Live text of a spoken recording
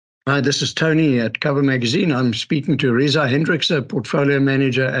Hi, this is Tony at Cover Magazine. I'm speaking to Reza Hendrickse, portfolio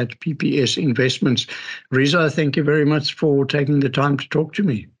manager at PPS Investments. Reza, thank you very much for taking the time to talk to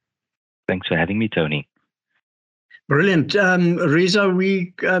me. Thanks for having me, Tony. Brilliant. Reza,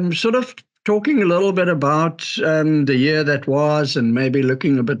 we sort of talking a little bit about the year that was and maybe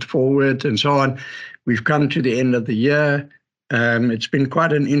looking a bit forward and so on. We've come to the end of the year. It's been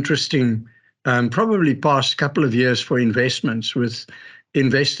quite an interesting, probably past couple of years for investments, with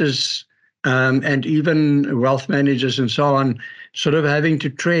investors and even wealth managers and so on, sort of having to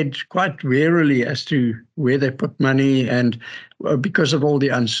tread quite warily as to where they put money, and because of all the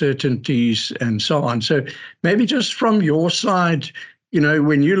uncertainties and so on. So maybe just from your side,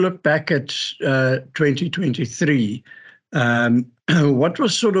 when you look back at 2023, what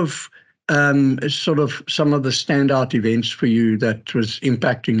was sort of some of the standout events for you that was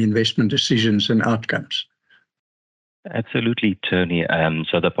impacting investment decisions and outcomes? Absolutely, Tony.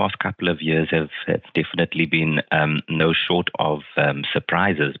 So the past couple of years have definitely been no short of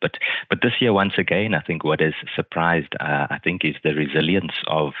surprises. But this year, once again, I think what has surprised, I think, is the resilience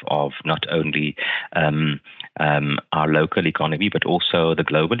of not only our local economy, but also the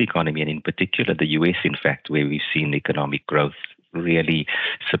global economy, and in particular the US, in fact, where we've seen economic growth really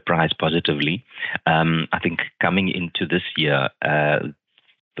surprise positively. I think coming into this year,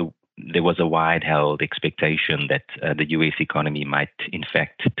 there was a wide-held expectation that the U.S. economy might, in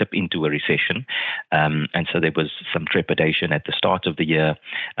fact, tip into a recession, and so there was some trepidation at the start of the year.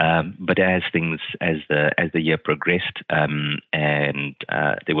 But as the year progressed, and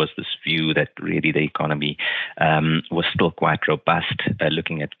there was this view that really the economy was still quite robust,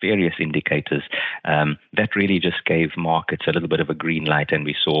 looking at various indicators, that really just gave markets a little bit of a green light, and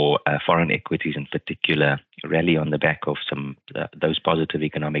we saw foreign equities in particular rally on the back of those positive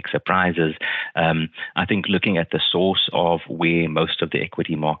economic surprises. I think looking at the source of where most of the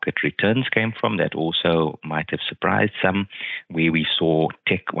equity market returns came from, that also might have surprised some, where we saw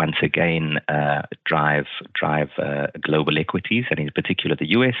tech once again drive global equities, and in particular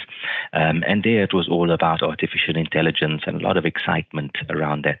the US. And there it was all about artificial intelligence and a lot of excitement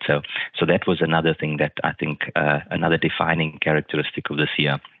around that. So that was another thing that I think another defining characteristic of this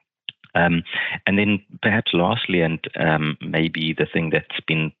year. And then perhaps lastly, and maybe the thing that's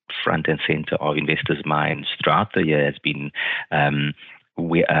been front and center of investors' minds throughout the year has been the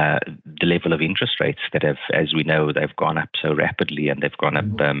level of interest rates that have, as we know, they've gone up so rapidly, and they've gone up,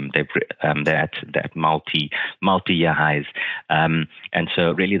 they're at multi-year highs, and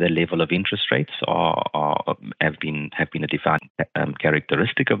so really the level of interest rates have been a defining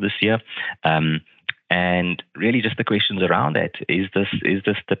characteristic of this year. And really, just the questions around that: is this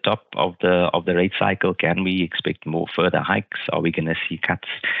the top of the rate cycle? Can we expect more further hikes? Are we going to see cuts?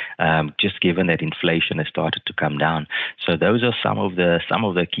 Just given that inflation has started to come down, so those are some of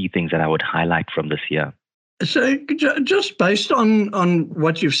the key things that I would highlight from this year. So, just based on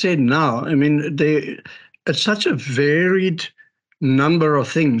what you've said now, I mean, it's such a varied number of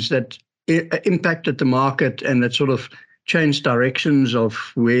things that impacted the market, and that sort of changed directions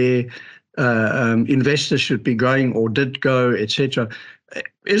of where investors should be going or did go, etc.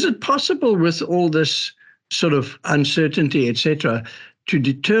 Is it possible, with all this sort of uncertainty, etc., to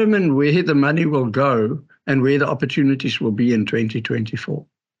determine where the money will go and where the opportunities will be in 2024?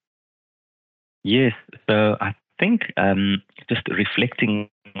 Yes. So I think just reflecting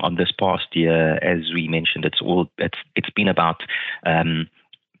on this past year, as we mentioned, it's been about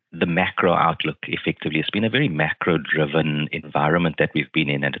the macro outlook. Effectively, it's been a very macro-driven environment that we've been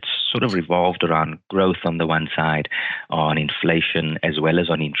in, and it's sort of revolved around growth on the one side, on inflation, as well as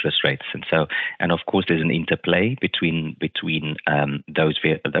on interest rates. And of course, there's an interplay between those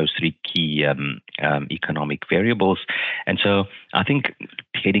three key economic variables. And so I think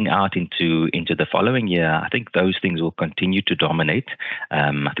heading out into the following year, I think those things will continue to dominate.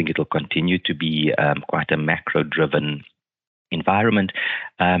 I think it'll continue to be quite a macro-driven environment,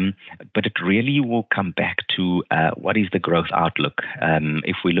 but it really will come back to what is the growth outlook.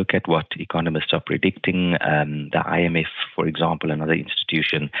 If we look at what economists are predicting, the IMF, for example, another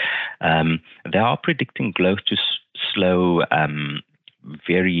institution, they are predicting growth to slow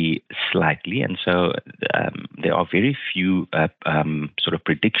very slightly, and so there are very few sort of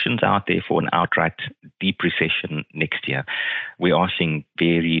predictions out there for an outright deep recession next year. We are seeing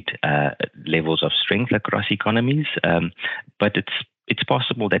varied levels of strength across economies, but it's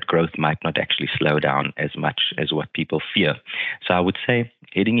possible that growth might not actually slow down as much as what people fear. So I would say,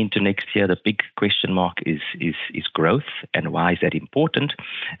 heading into next year, the big question mark is growth. And why is that important?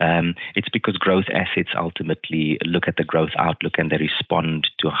 It's because growth assets ultimately look at the growth outlook and they respond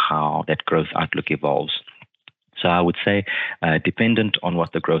to how that growth outlook evolves. So I would say, dependent on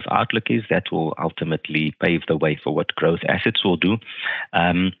what the growth outlook is, that will ultimately pave the way for what growth assets will do.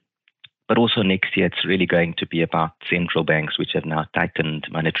 But also next year, it's really going to be about central banks, which have now tightened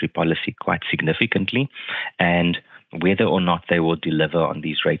monetary policy quite significantly, and whether or not they will deliver on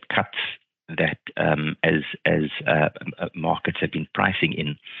these rate cuts that as markets have been pricing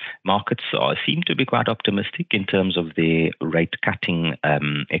in. Markets seem to be quite optimistic in terms of their rate cutting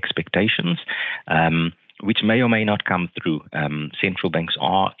expectations, which may or may not come through. Central banks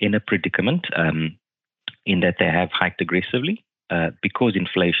are in a predicament in that they have hiked aggressively because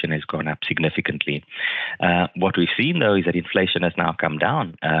inflation has gone up significantly. What we've seen, though, is that inflation has now come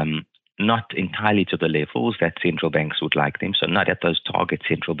down, not entirely to the levels that central banks would like them, so not at those target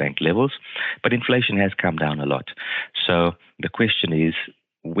central bank levels, but inflation has come down a lot. So the question is,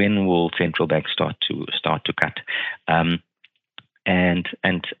 when will central banks start to cut? And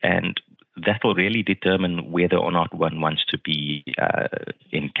that will really determine whether or not one wants to be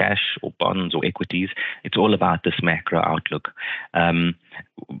in cash or bonds or equities. It's all about this macro outlook.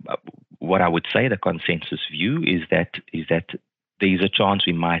 What I would say, the consensus view is that there's a chance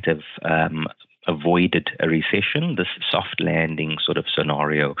we might have avoided a recession, this soft landing sort of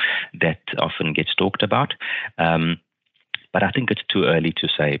scenario that often gets talked about. But I think it's too early to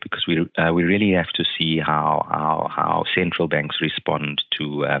say, because we really have to see how central banks respond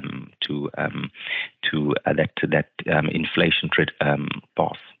to that inflation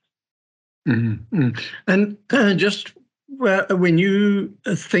path. Mm-hmm. And just when you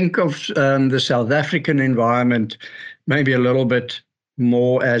think of the South African environment, maybe a little bit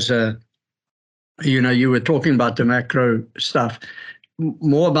more as you were talking about the macro stuff,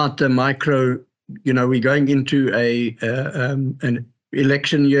 more about the micro. We're going into an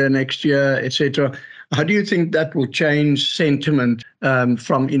election year next year, etc. How do you think that will change sentiment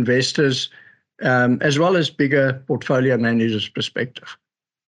from investors as well as bigger portfolio managers' perspective?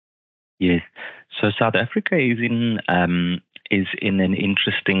 Yes. So South Africa is in an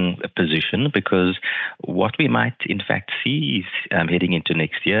interesting position, because what we might in fact see is, heading into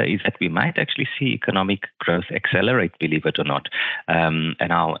next year, is that we might actually see economic growth accelerate, believe it or not. And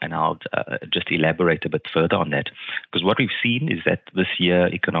I'll just elaborate a bit further on that, because what we've seen is that this year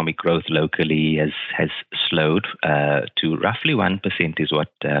economic growth locally has slowed to roughly 1% is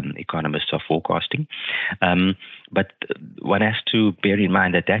what economists are forecasting. But one has to bear in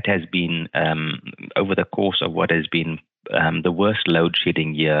mind that has been over the course of what has been the worst load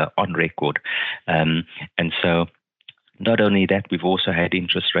shedding year on record. And so not only that, we've also had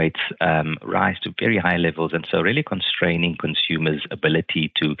interest rates rise to very high levels, and so really constraining consumers'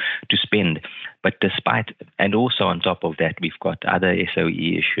 ability to spend. But and also on top of that, we've got other SOE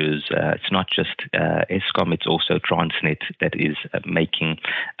issues. It's not just Eskom, it's also Transnet that is making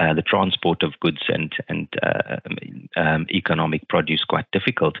the transport of goods and economic produce quite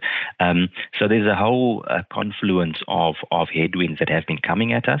difficult. So there's a whole confluence of headwinds that have been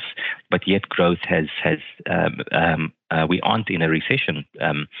coming at us, but yet growth we aren't in a recession.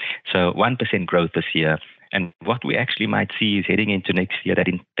 So 1% growth this year. And what we actually might see is, heading into next year, that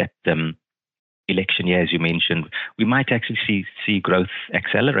election year, as you mentioned, we might actually see growth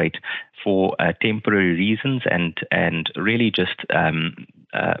accelerate for temporary reasons, and really just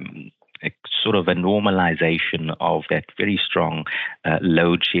sort of a normalization of that very strong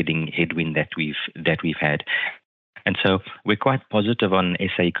load shedding headwind that we've had. And so we're quite positive on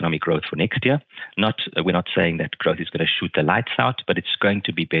SA economic growth for next year. We're not saying that growth is going to shoot the lights out, but it's going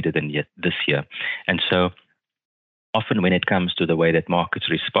to be better than this year. And so often when it comes to the way that markets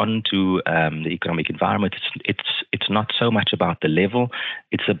respond to the economic environment, it's not so much about the level,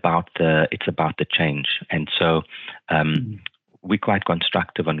 it's about the change. And so we're quite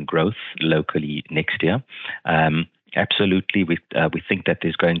constructive on growth locally next year. Absolutely, we think that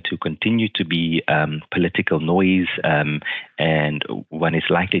there's going to continue to be political noise, and one is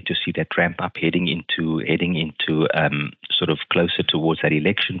likely to see that ramp up heading into sort of closer towards that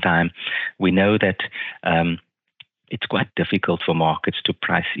election time. We know that it's quite difficult for markets to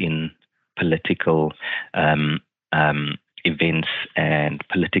price in political events and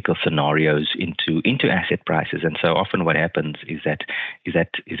political scenarios into asset prices, and so often what happens is that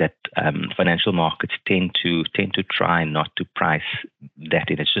financial markets tend to try not to price that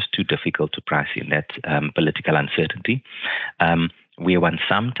in. It's just too difficult to price in that political uncertainty. Where one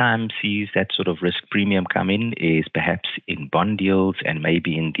sometimes sees that sort of risk premium come in is perhaps in bond yields and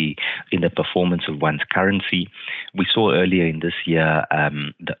maybe in the performance of one's currency. We saw earlier in this year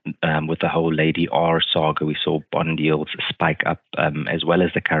with the whole Lady R saga, we saw bond yields spike up as well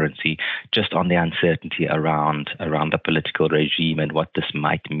as the currency, just on the uncertainty around the political regime and what this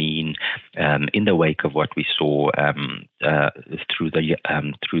might mean in the wake of what we saw through the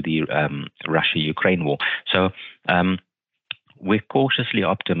Russia-Ukraine war. So we're cautiously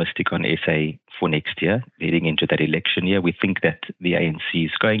optimistic on SA for next year, heading into that election year. We think that the ANC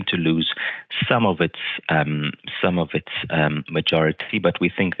is going to lose some of its majority, but we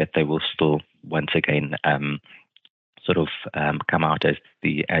think that they will still once again come out as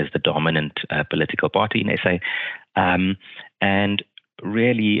the dominant political party in SA. And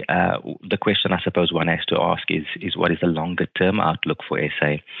really, the question I suppose one has to ask is what is the longer term outlook for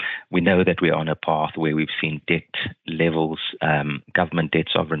SA? We know that we're on a path where we've seen debt levels, government debt,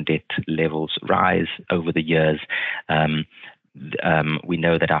 sovereign debt levels rise over the years. We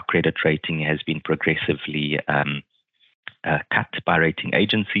know that our credit rating has been progressively cut by rating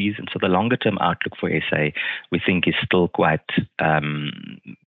agencies. And so the longer term outlook for SA, we think, is still quite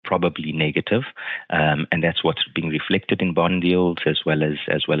probably negative, and that's what's being reflected in bond yields as well as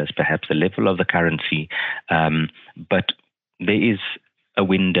perhaps the level of the currency. But there is a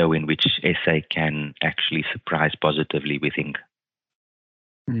window in which SA can actually surprise positively, we think.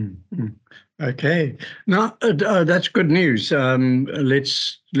 Mm-hmm. Okay, now that's good news.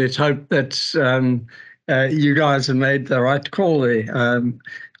 Let's hope that you guys have made the right call there.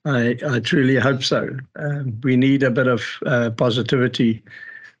 I truly hope so. We need a bit of positivity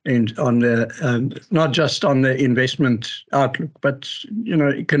on the not just on the investment outlook, but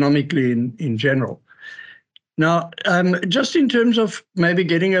economically in general. Now, just in terms of maybe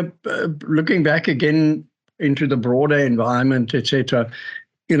getting looking back again into the broader environment, etc.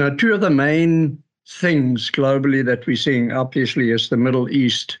 Two of the main things globally that we're seeing obviously is the Middle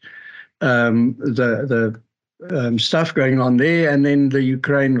East, the stuff going on there, and then the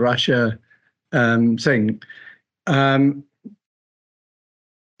Ukraine-Russia thing.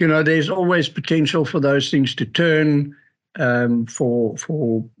 There's always potential for those things to turn, for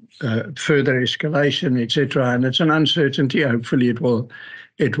further escalation, etc. And it's an uncertainty. Hopefully, it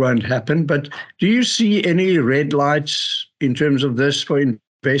won't happen. But do you see any red lights in terms of this for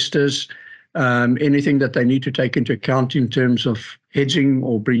investors? Anything that they need to take into account in terms of hedging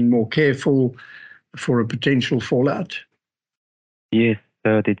or being more careful for a potential fallout? Yes,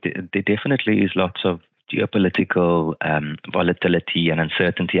 so there definitely is lots of geopolitical volatility and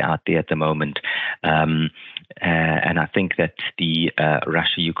uncertainty out there at the moment. And I think that the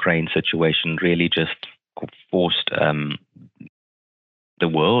Russia-Ukraine situation really just forced the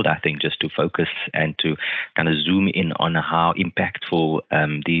world, I think, just to focus and to kind of zoom in on how impactful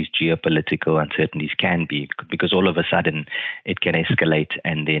these geopolitical uncertainties can be, because all of a sudden it can escalate,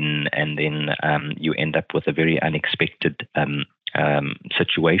 and then you end up with a very unexpected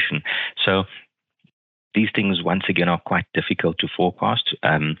situation. So these things, once again, are quite difficult to forecast.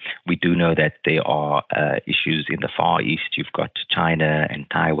 We do know that there are issues in the Far East. You've got China and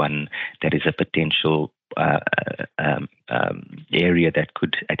Taiwan. That is a potential area that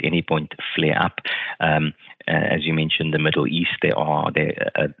could at any point flare up. As you mentioned, the Middle East,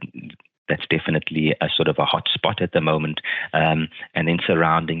 that's definitely a sort of a hot spot at the moment. And then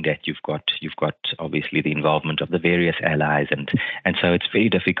surrounding that, you've got obviously the involvement of the various allies, and so it's very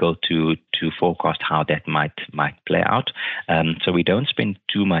difficult to forecast how that might play out. So we don't spend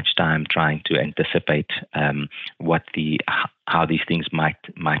too much time trying to anticipate how these things might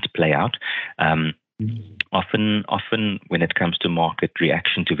play out. Often when it comes to market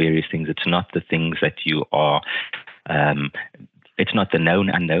reaction to various things, it's not the things that you are. It's not the known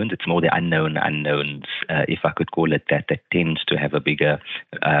unknowns, it's more the unknown unknowns, if I could call it that tends to have a bigger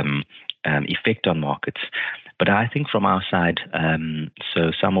effect on markets. But I think from our side,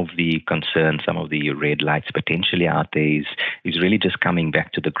 so some of the concerns, some of the red lights potentially out there is really just coming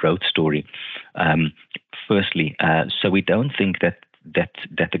back to the growth story. Firstly, so we don't think that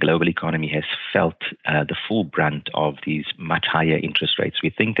the global economy has felt the full brunt of these much higher interest rates. We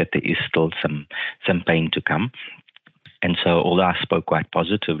think that there is still some pain to come. And so, although I spoke quite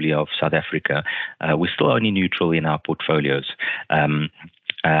positively of South Africa, we're still only neutral in our portfolios,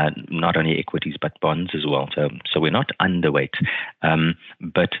 not only equities but bonds as well. So we're not underweight.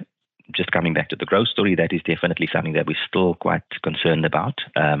 But just coming back to the growth story, that is definitely something that we're still quite concerned about.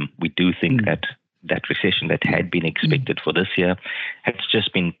 We do think that recession that had been expected for this year has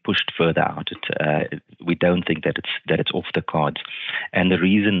just been pushed further out. We don't think that it's off the cards. And the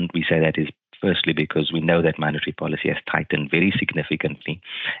reason we say that is, Firstly, because we know that monetary policy has tightened very significantly,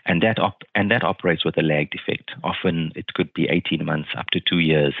 and that operates with a lagged effect. Often it could be 18 months up to 2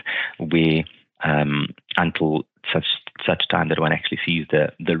 years, where until such time that one actually sees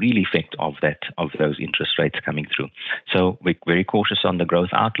the real effect of those interest rates coming through. So we're very cautious on the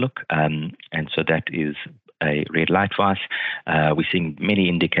growth outlook, and so that is a red light for us. We're seeing many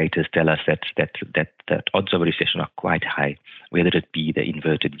indicators tell us that the odds of a recession are quite high, whether it be the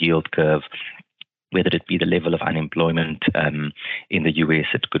inverted yield curve, whether it be the level of unemployment in the US.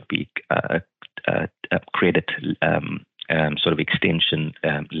 It could be credit sort of extension,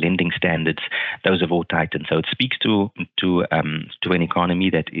 lending standards. Those have all tightened. So it speaks to an economy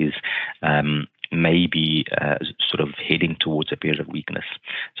that is maybe sort of heading towards a period of weakness.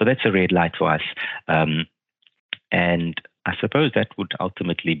 So that's a red light for us. And I suppose that would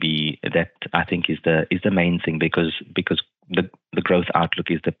ultimately be that, I think, is the main thing, because the growth outlook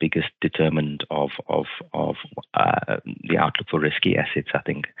is the biggest determinant of the outlook for risky assets, I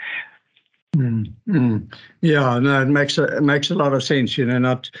think. Yeah, no, it makes a lot of sense.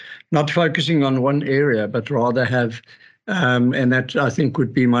 Not focusing on one area, but rather have, and that I think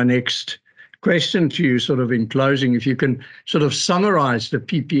would be my next question to you, sort of in closing, if you can sort of summarize the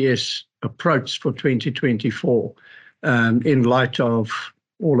PPS approach for 2024 in light of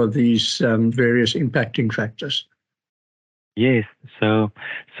all of these various impacting factors. Yes, so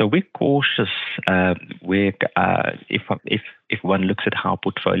we're cautious. If one looks at how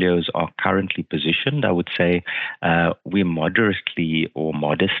portfolios are currently positioned, I would say we're moderately or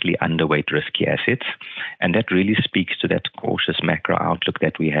modestly underweight risky assets, and that really speaks to that cautious macro outlook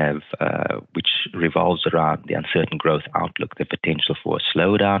that we have, which revolves around the uncertain growth outlook, the potential for a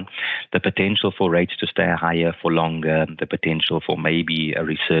slowdown, the potential for rates to stay higher for longer, the potential for maybe a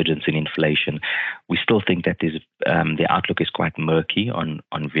resurgence in inflation. We still think that the outlook is quite murky on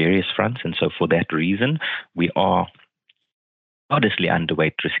various fronts, and so for that reason, we are modestly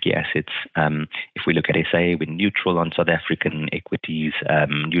underweight risky assets. If we look at SA, we're neutral on South African equities,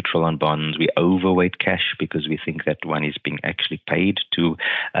 neutral on bonds. We overweight cash because we think that one is being actually paid to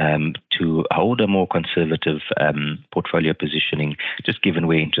hold a more conservative portfolio positioning, just given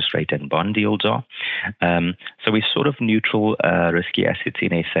where interest rate and bond yields are. So we're sort of neutral risky assets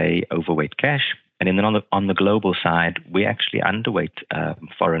in SA, overweight cash. And then on the global side, we actually underweight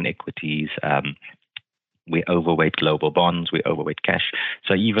foreign equities. We overweight global bonds, we overweight cash.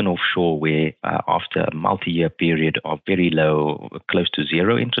 So even offshore, where after a multi-year period of very low, close to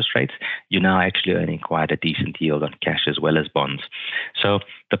zero interest rates, you're now actually earning quite a decent yield on cash as well as bonds. So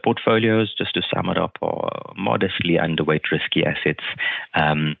the portfolios, just to sum it up, are modestly underweight risky assets.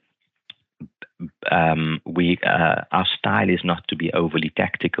 Our style is not to be overly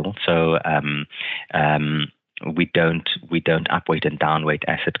tactical, so we don't upweight and downweight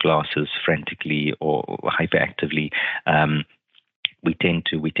asset classes frantically or hyperactively. We tend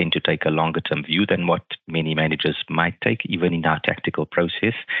to take a longer term view than what many managers might take, even in our tactical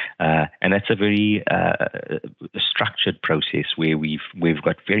process, and that's a very structured process where we've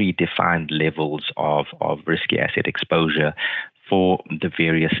got very defined levels of risky asset exposure for the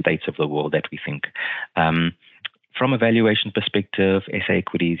various states of the world that we think. From a valuation perspective, SA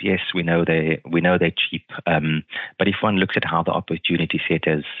equities, yes, we know they're cheap, but if one looks at how the opportunity set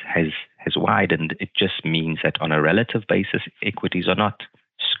has widened, it just means that on a relative basis, equities are not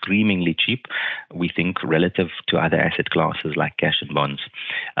screamingly cheap, we think, relative to other asset classes like cash and bonds.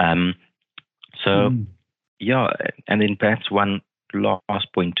 Yeah, and then perhaps one last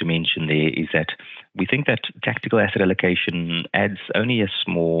point to mention there is that we think that tactical asset allocation adds only a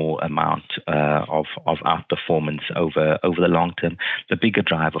small amount of outperformance over the long term. The bigger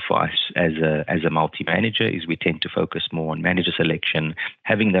driver for us as a multi-manager is we tend to focus more on manager selection,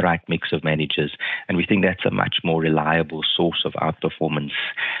 having the right mix of managers, and we think that's a much more reliable source of outperformance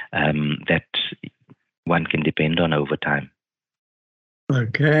that one can depend on over time.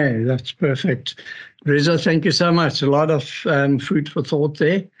 Okay, that's perfect. Reza, thank you so much. A lot of food for thought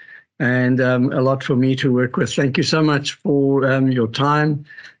there, and a lot for me to work with. Thank you so much for your time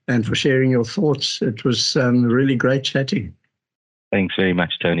and for sharing your thoughts. It was really great chatting. Thanks very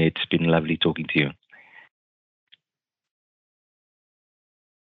much, Tony. It's been lovely talking to you.